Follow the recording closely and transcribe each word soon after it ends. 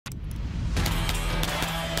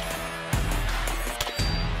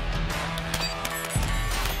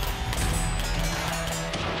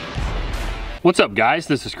What's up guys,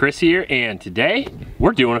 this is Chris here, and today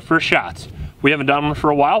we're doing it for shots. We haven't done one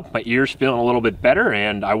for a while. My ear's feeling a little bit better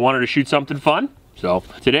and I wanted to shoot something fun. So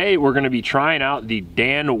today we're gonna be trying out the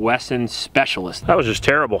Dan Wesson Specialist. That was just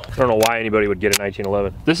terrible. I don't know why anybody would get a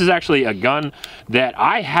 1911. This is actually a gun that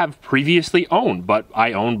I have previously owned, but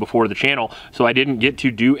I owned before the channel, so I didn't get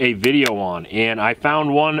to do a video on. And I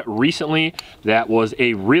found one recently that was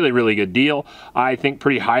a really good deal. I think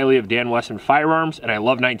pretty highly of Dan Wesson firearms, and I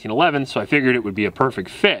love 1911, so I figured it would be a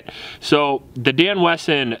perfect fit. So the Dan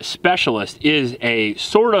Wesson Specialist is a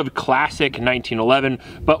sort of classic 1911,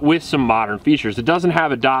 but with some modern features. It doesn't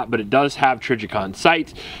have a dot, but it does have Trijicon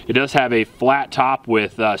sights. It does have a flat top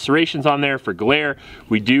with serrations on there for glare.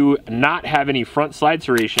 We do not have any front slide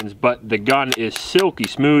serrations, but the gun is silky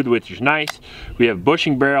smooth, which is nice. We have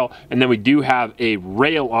bushing barrel, and then we do have a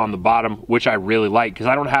rail on the bottom, which I really like because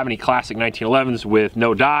I don't have any classic 1911s with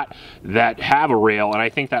no dot that have a rail, and I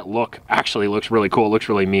think that look actually looks really cool. It looks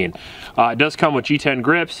really mean. It does come with G10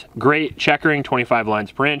 grips, great checkering, 25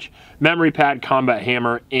 lines per inch, memory pad, combat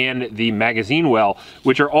hammer, and the magazine well,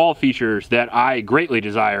 which are all features that I greatly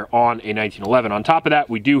desire on a 1911. On top of that,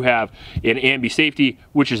 we do have an ambi safety,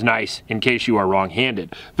 which is nice in case you are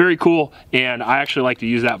wrong-handed. Very cool, and I actually like to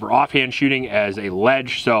use that for offhand shooting as a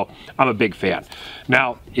ledge, so I'm a big fan.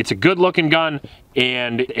 Now, it's a good looking gun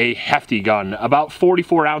and a hefty gun, about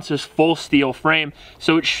 44 ounces, full steel frame,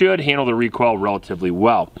 so it should handle the recoil relatively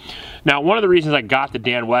well. Now, one of the reasons I got the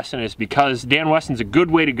Dan Wesson is because Dan Wesson's a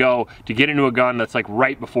good way to go to get into a gun that's like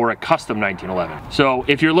right before a custom 1911. So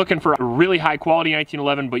if you're looking for a really high quality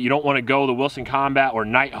 1911, but you don't want to go the Wilson Combat or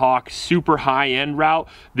Nighthawk super high end route,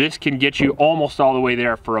 this can get you almost all the way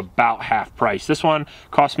there for about half price. This one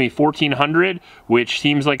cost me $1,400, which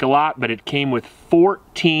seems like a lot, but it came with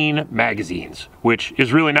 14 magazines, which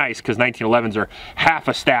is really nice because 1911s are half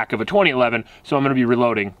a stack of a 2011, so I'm going to be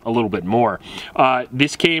reloading a little bit more.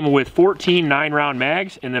 This came with 14 9-round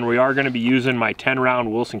mags, and then we are going to be using my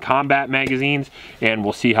 10-round Wilson Combat magazines, and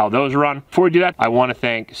we'll see how those run. Before we do that, I want to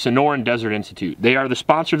thank Sonoran Desert Institute. They are the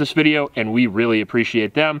sponsor of this video, and we really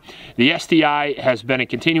appreciate them. The SDI has been a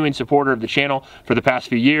continuing supporter of the channel for the past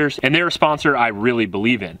few years, and they're a sponsor I really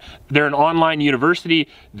believe in. They're an online university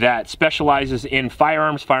that specializes in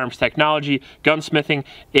firearms technology, gunsmithing,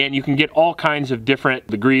 and you can get all kinds of different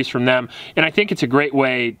degrees from them. And I think it's a great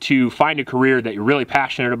way to find a career that you're really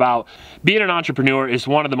passionate about. Being an entrepreneur is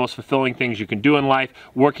one of the most fulfilling things you can do in life,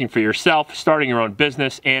 working for yourself, starting your own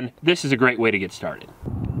business, and this is a great way to get started.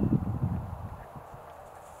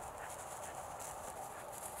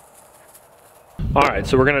 All right,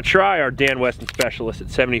 so we're gonna try our Dan Wesson Specialist at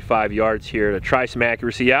 75 yards here to try some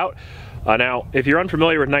accuracy out. Now, if you're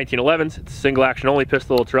unfamiliar with 1911s, it's a single action only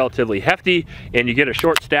pistol. It's relatively hefty, and you get a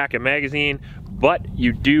short stack of magazine, but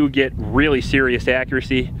you do get really serious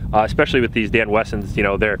accuracy, especially with these Dan Wessons. You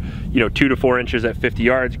know, they're 2 to 4 inches at 50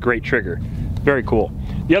 yards. Great trigger, very cool.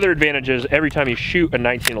 The other advantage is every time you shoot a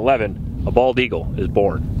 1911, a bald eagle is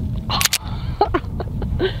born.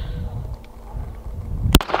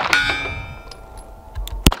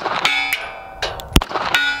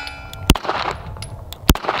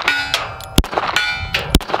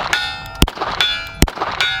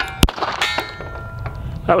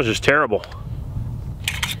 That was just terrible.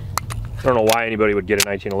 I don't know why anybody would get a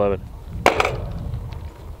 1911.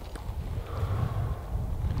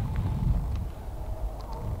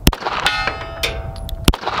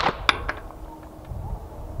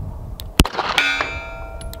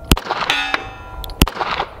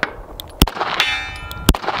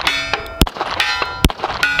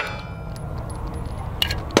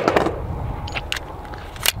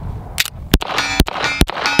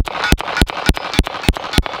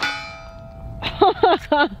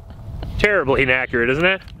 Terribly inaccurate, isn't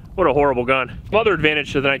it? What a horrible gun. Some other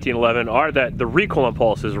advantage to the 1911 are that the recoil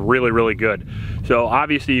impulse is really good. So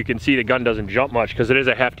obviously you can see the gun doesn't jump much because it is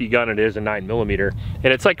a hefty gun and it is a 9mm,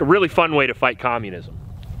 and it's like a really fun way to fight communism.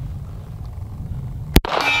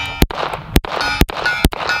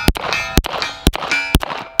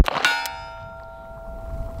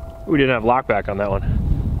 We didn't have lockback on that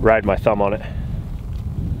one. Ride my thumb on it.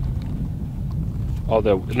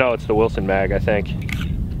 Although, no, it's the Wilson mag, I think.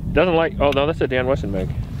 Doesn't like, oh no, that's a Dan Wesson mag.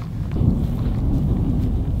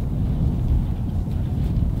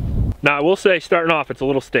 Now I will say, starting off, it's a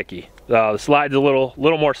little sticky. The slide's a little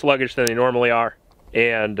more sluggish than they normally are,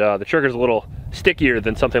 and the trigger's a little stickier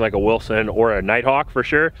than something like a Wilson or a Nighthawk for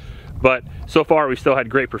sure. But so far we've still had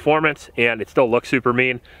great performance, and it still looks super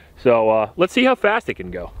mean. So let's see how fast it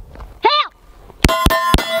can go.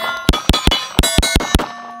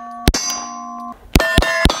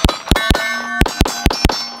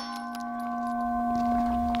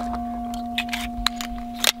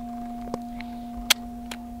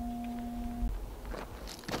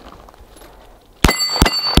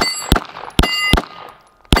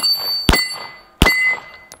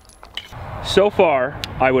 So far,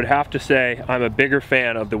 I would have to say I'm a bigger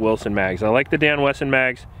fan of the Wilson mags. I like the Dan Wesson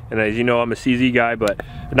mags, and as you know, I'm a CZ guy, but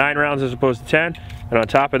 9 rounds as opposed to 10. And on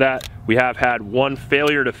top of that, we have had one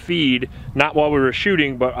failure to feed, not while we were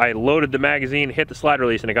shooting, but I loaded the magazine, hit the slide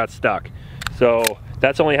release, and it got stuck. So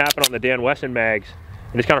that's only happened on the Dan Wesson mags,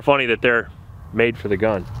 and it's kind of funny that they're made for the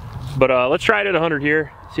gun. But let's try it at 100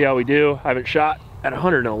 here, see how we do. I haven't shot at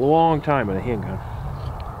 100 in a long time with a handgun.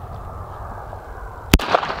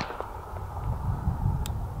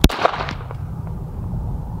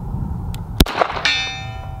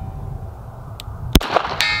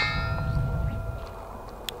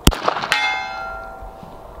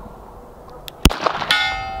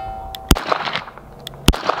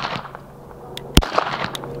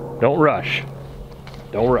 Don't rush.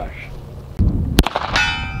 Don't rush.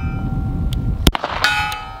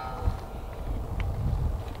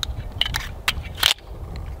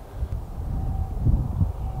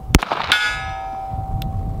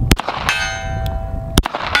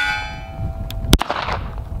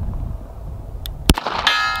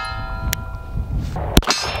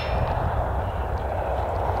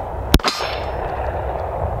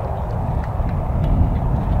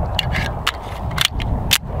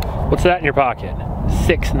 What's that in your pocket?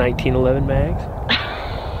 6 1911 mags?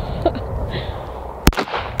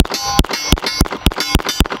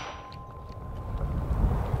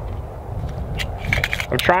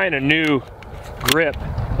 I'm trying a new grip.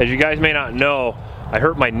 As you guys may not know, I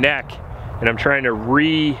hurt my neck and I'm trying to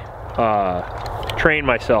train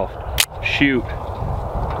myself shoot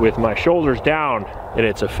with my shoulders down, and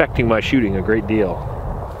it's affecting my shooting a great deal.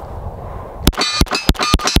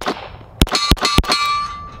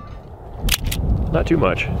 Not too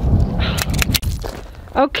much.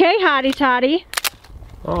 Okay, hottie toddy.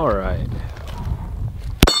 All right.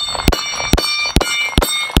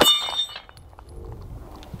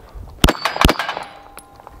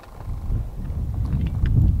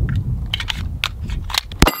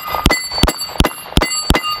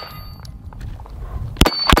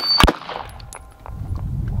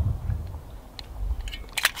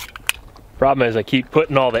 Problem is I keep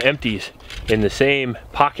putting all the empties in the same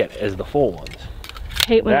pocket as the full ones.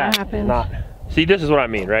 Hate when that happens. See, this is what I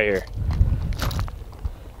mean right here.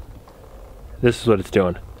 This is what it's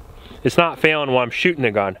doing. It's not failing while I'm shooting the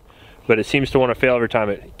gun, but it seems to want to fail every time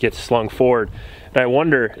it gets slung forward. And I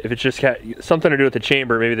wonder if it's just got something to do with the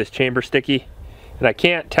chamber. Maybe this chamber's sticky, and I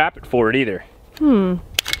can't tap it forward either.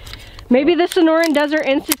 Maybe the Sonoran Desert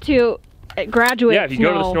Institute graduates. Yeah, if you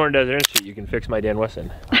go to the Sonoran Desert Institute, you can fix my Dan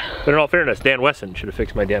Wesson. But in all fairness, Dan Wesson should have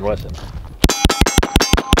fixed my Dan Wesson.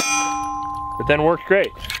 But then worked great.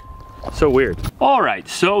 So weird. All right,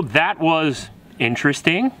 so that was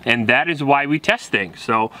interesting, and that is why we test things.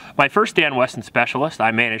 So my first Dan Wesson Specialist,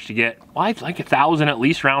 I managed to get like 1,000 at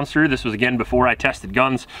least rounds through. This was again before I tested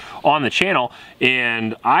guns on the channel,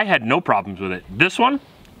 and I had no problems with it. This one,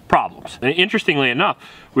 problems. And interestingly enough,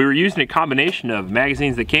 we were using a combination of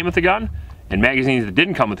magazines that came with the gun and magazines that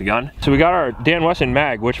didn't come with the gun. So we got our Dan Wesson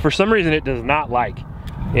mag, which for some reason it does not like.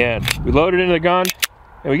 And we load it into the gun,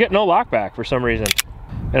 and we get no lockback for some reason.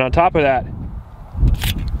 And on top of that,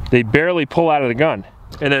 they barely pull out of the gun.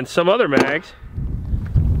 And then some other mags,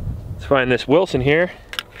 let's find this Wilson here.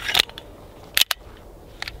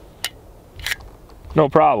 No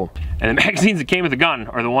problem. And the magazines that came with the gun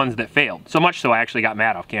are the ones that failed. So much so I actually got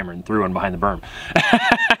mad off camera and threw one behind the berm.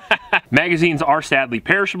 Magazines are sadly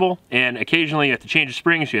perishable, and occasionally you have to change the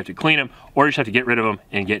springs, you have to clean them, or you just have to get rid of them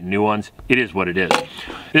and get new ones. It is what it is.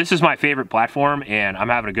 This is my favorite platform, and I'm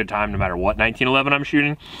having a good time no matter what 1911 I'm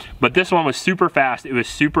shooting. But this one was super fast, it was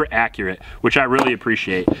super accurate, which I really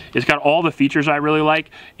appreciate. It's got all the features I really like,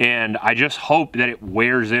 and I just hope that it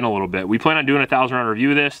wears in a little bit. We plan on doing a 1,000 round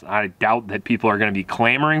review of this. I doubt that people are going to be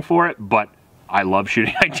clamoring for it, but I love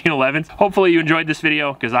shooting 1911s. Hopefully you enjoyed this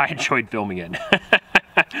video, because I enjoyed filming it.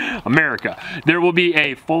 America. There will be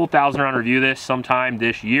a full 1,000 round review of this sometime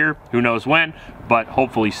this year. Who knows when, but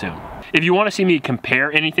hopefully soon. If you want to see me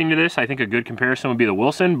compare anything to this, I think a good comparison would be the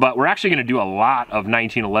Wilson, but we're actually going to do a lot of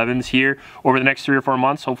 1911s here over the next 3 or 4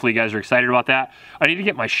 months. Hopefully you guys are excited about that. I need to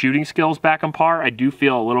get my shooting skills back on par. I do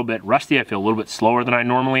feel a little bit rusty. I feel a little bit slower than I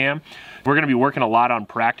normally am. We're going to be working a lot on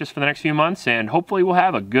practice for the next few months, and hopefully we'll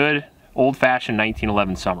have a good old-fashioned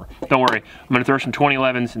 1911 summer. Don't worry, I'm going to throw some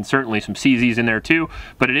 2011s and certainly some CZs in there too,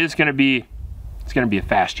 but it's going to be a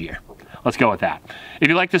fast year. Let's go with that. If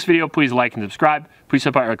you like this video, please like and subscribe. Please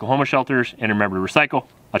support our Oklahoma shelters, and remember to recycle.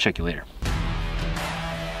 I'll check you later.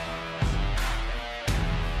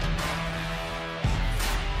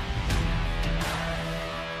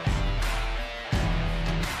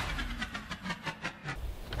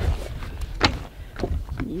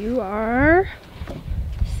 You are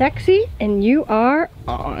sexy, and you are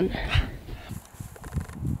on.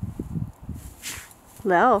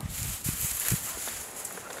 Low.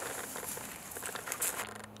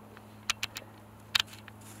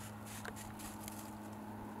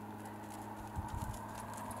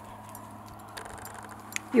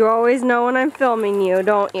 You always know when I'm filming you,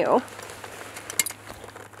 don't you?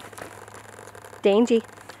 Dangy.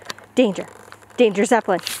 Danger. Danger,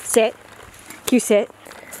 Zeppelin. Sit. You sit.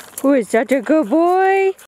 Who is such a good boy?